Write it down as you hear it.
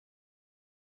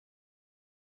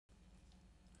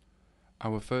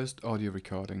our first audio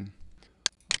recording.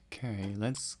 Okay,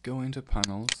 let's go into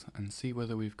panels and see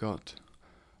whether we've got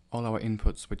all our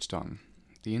inputs switched on.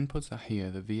 The inputs are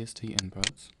here, the VST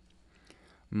inputs.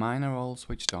 Mine are all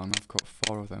switched on. I've got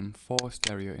 4 of them, 4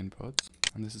 stereo inputs,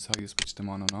 and this is how you switch them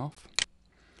on and off.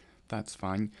 That's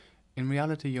fine. In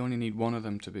reality, you only need 1 of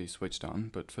them to be switched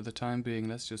on, but for the time being,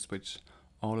 let's just switch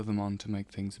all of them on to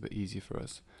make things a bit easier for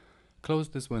us. Close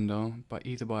this window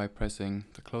either by pressing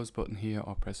the close button here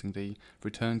or pressing the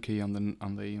return key on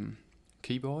the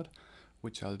keyboard,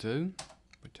 which I'll do.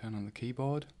 Return on the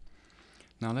keyboard.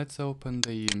 Now let's open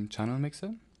the channel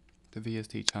mixer, the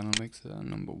VST channel mixer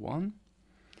number 1,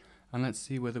 and let's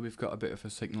see whether we've got a bit of a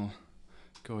signal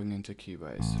going into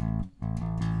Cubase.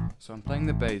 So I'm playing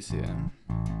the bass here,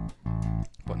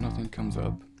 but nothing comes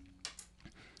up.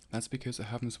 That's because I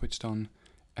haven't switched on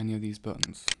any of these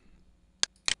buttons.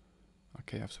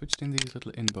 Okay, I've switched in these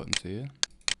little in buttons here.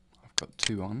 I've got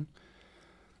 2 on.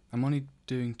 I'm only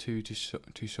doing 2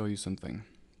 to show you something.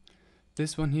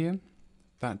 This one here,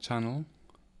 that channel,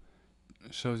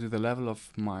 shows you the level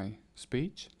of my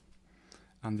speech,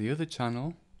 and the other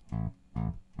channel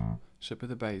should be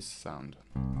the bass sound.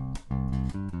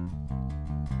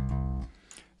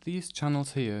 These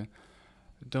channels here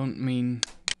don't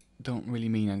really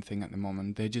mean anything at the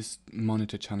moment. They're just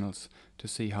monitor channels to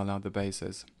see how loud the bass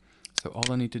is. So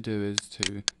all I need to do is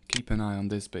to keep an eye on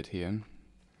this bit here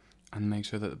and make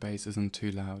sure that the bass isn't too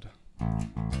loud.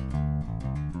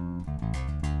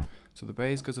 So the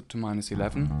bass goes up to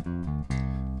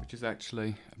 -11, which is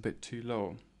actually a bit too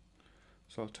low.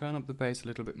 So I'll turn up the bass a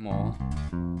little bit more.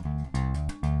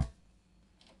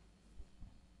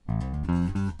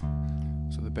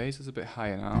 So the bass is a bit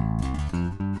higher now.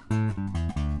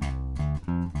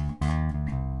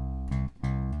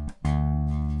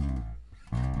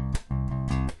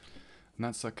 And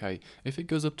that's okay. If it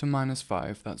goes up to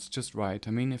 -5, that's just right.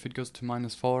 I mean, if it goes to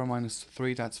 -4 or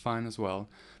 -3, that's fine as well.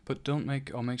 But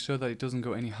make sure that it doesn't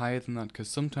go any higher than that,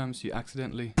 because sometimes you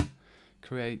accidentally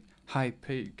create high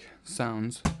peak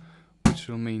sounds, which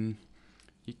will mean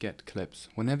you get clips.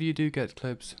 Whenever you do get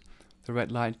clips, the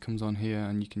red light comes on here,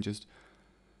 and you can just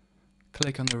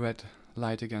click on the red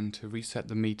light again to reset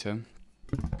the meter.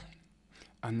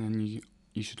 And then you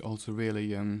should also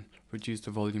really reduce the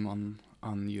volume on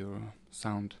your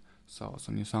sound source,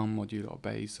 on your sound module or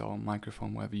bass or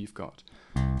microphone, whatever you've got.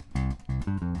 I'm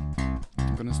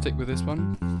going to stick with this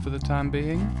one for the time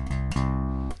being,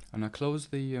 and I close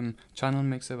the channel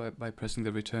mixer by pressing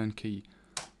the return key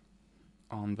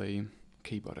on the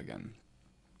keyboard again.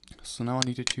 So now I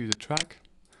need to choose a track.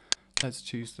 Let's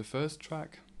choose the first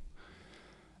track,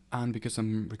 and because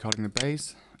I'm recording the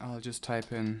bass, I'll just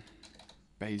type in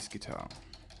bass guitar.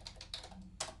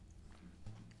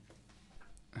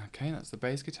 Okay, that's the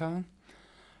bass guitar,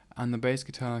 and the bass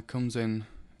guitar comes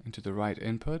into the right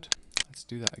input. Let's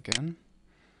do that again.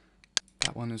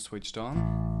 That one is switched on,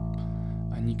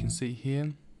 and you can see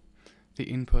here the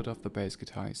input of the bass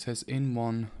guitar. It says in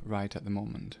 1 right at the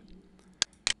moment.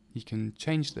 You can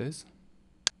change this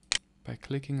by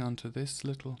clicking onto this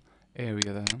little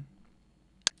area there.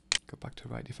 Go back to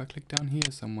right. If I click down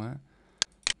here somewhere,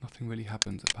 nothing really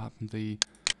happens apart from the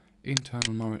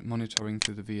internal monitoring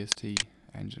through the VST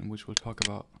engine, which we'll talk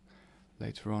about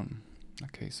later on.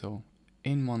 Okay, so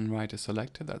in 1 right is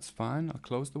selected, that's fine. I'll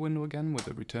close the window again with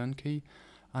the return key,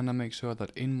 and I'll make sure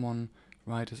that in 1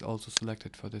 right is also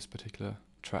selected for this particular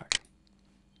track.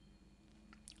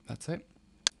 That's it.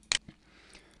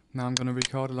 Now I'm going to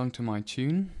record along to my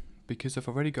tune. Because I've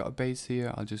already got a bass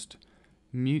here, I'll just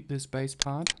mute this bass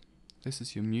part. This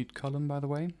is your mute column, by the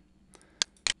way.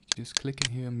 You just click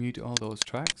in here, mute all those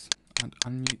tracks, and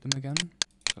unmute them again.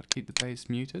 So I'll keep the bass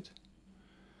muted.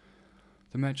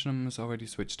 The metronome is already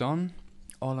switched on.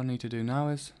 All I need to do now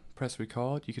is press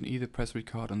record. You can either press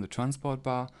record on the transport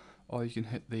bar, or you can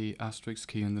hit the asterisk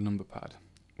key on the number pad,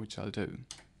 which I'll do.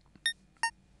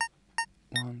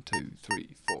 1, 2,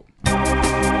 3, 4.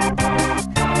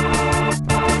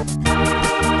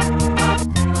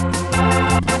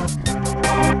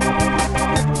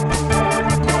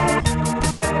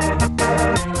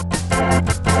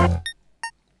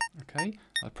 Okay,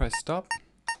 I'll press stop,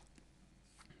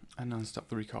 and I'll stop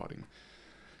the recording.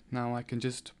 Now I can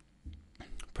just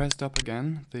press stop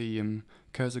again. The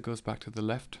cursor goes back to the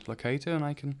left locator, and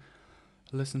I can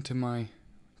listen to my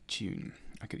tune.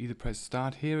 I could either press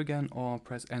start here again or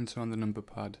press enter on the number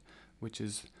pad, which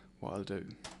is what I'll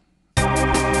do.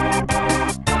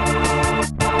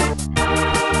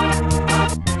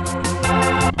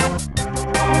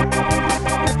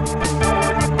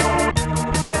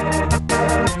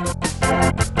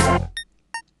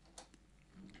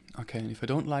 Okay, and if I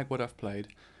don't like what I've played,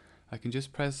 I can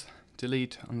just press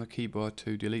delete on the keyboard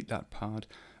to delete that part.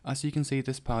 As you can see,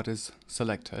 this part is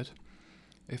selected.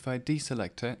 If I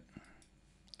deselect it,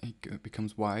 it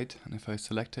becomes white, and if I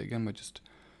select it again by just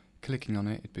clicking on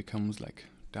it, it becomes like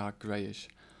dark greyish.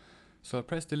 So I'll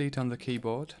press delete on the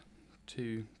keyboard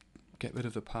to get rid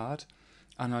of the part,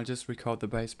 and I'll just record the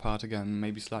bass part again,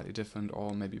 maybe slightly different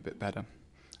or maybe a bit better.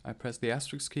 I press the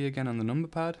asterisk key again on the number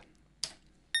pad.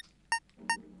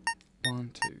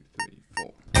 1, 2, 3,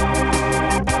 4.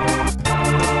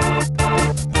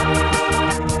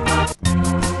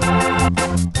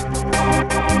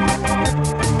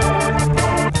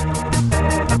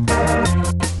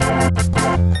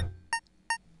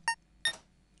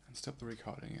 And stop the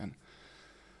recording again.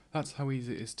 That's how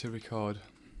easy it is to record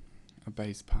a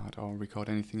bass part, or record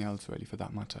anything else really for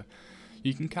that matter.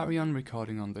 You can carry on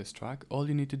recording on this track. All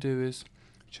you need to do is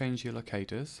change your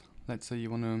locators. Let's say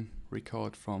you want to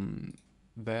record from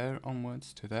there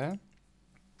onwards to there,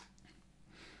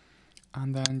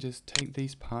 and then just take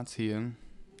these parts here.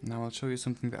 Now I'll show you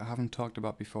something that I haven't talked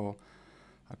about before.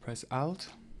 I press Alt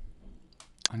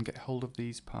and get hold of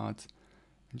these parts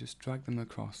and just drag them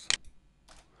across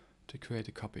to create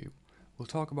a copy. We'll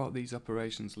talk about these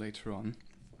operations later on.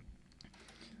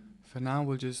 For now,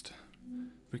 we'll just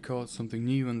record something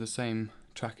new on the same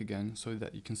track again, so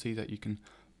that you can see that you can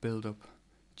build up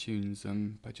tunes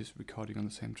by just recording on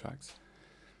the same tracks.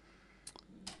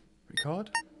 Record.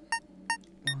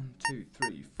 1, 2,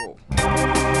 3, 4.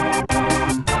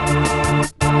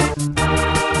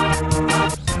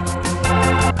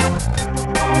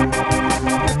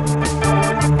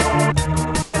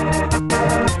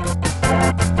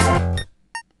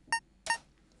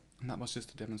 And that was just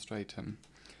to demonstrate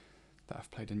that I've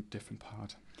played a different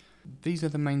part. These are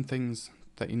the main things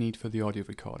that you need for the audio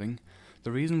recording.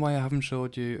 The reason why I haven't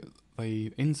showed you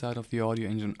the inside of the audio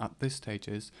engine at this stage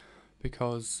is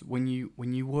because when you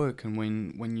work and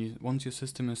once your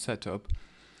system is set up,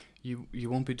 you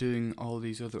won't be doing all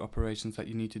these other operations that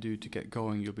you need to do to get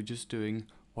going. You'll be just doing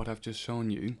what I've just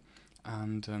shown you,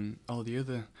 and all the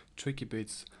other tricky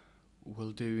bits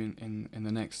we'll do in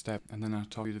the next step. And then I'll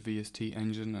talk you the VST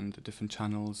engine and the different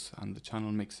channels and the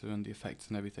channel mixer and the effects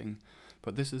and everything.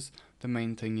 But this is the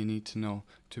main thing you need to know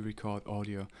to record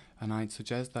audio, and I'd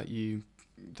suggest that you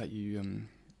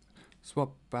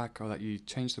swap back, or that you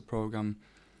change the program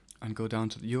and go down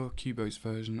to your Cubase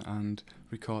version and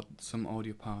record some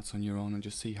audio parts on your own and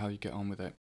just see how you get on with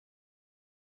it.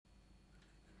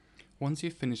 Once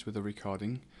you've finished with the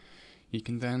recording, you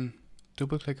can then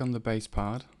double click on the bass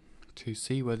part to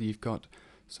see whether you've got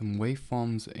some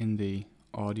waveforms in the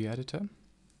audio editor.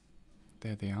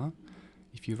 There they are.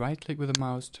 If you right click with the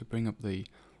mouse to bring up the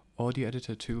audio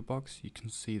editor toolbox, you can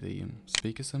see the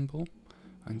speaker symbol,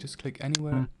 and just click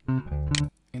anywhere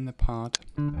in the part,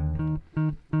 or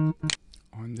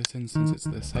in this instance it's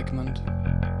the segment,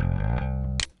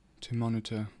 to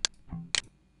monitor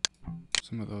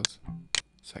some of those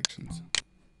sections.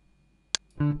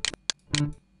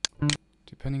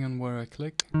 Depending on where I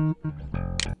click,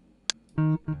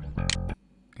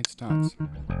 it starts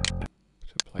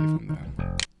to play from there.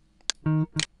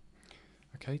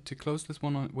 Okay, to close this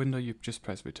window, you just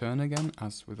press return again,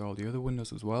 as with all the other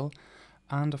windows as well.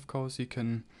 And of course you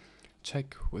can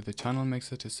check with the channel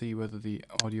mixer to see whether the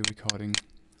audio recording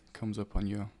comes up on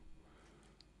your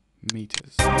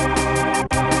meters.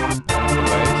 The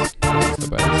bass. This is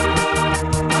the bass.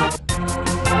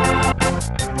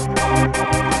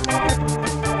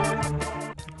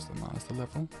 That's the master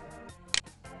level.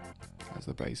 There's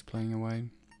the bass playing away.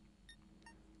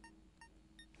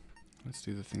 Let's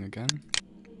do the thing again.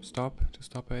 Stop to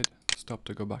stop it. Stop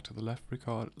to go back to the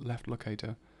left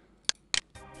locator.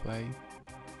 Play.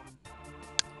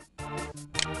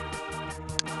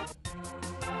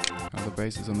 Now the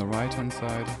bass is on the right hand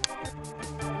side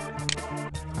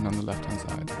and on the left hand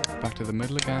side. Back to the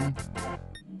middle again.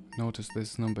 Notice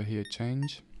this number here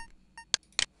change.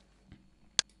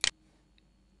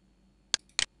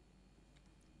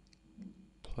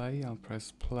 Play. I'll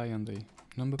press play on the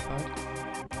number pad.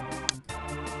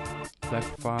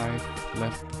 Left 5,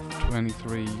 left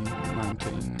 23,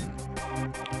 19.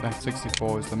 Left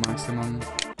 64 is the maximum,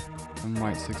 and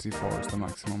right 64 is the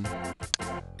maximum.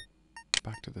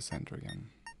 Back to the center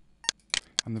again.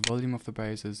 And the volume of the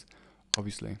bass is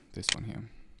obviously this one here.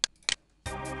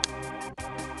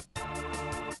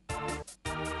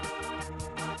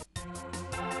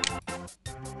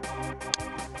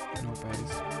 No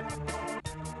bass.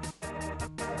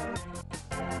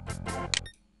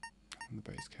 And the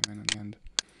bass came in the end.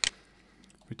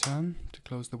 Return to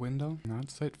close the window. And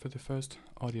that's it for the first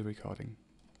audio recording.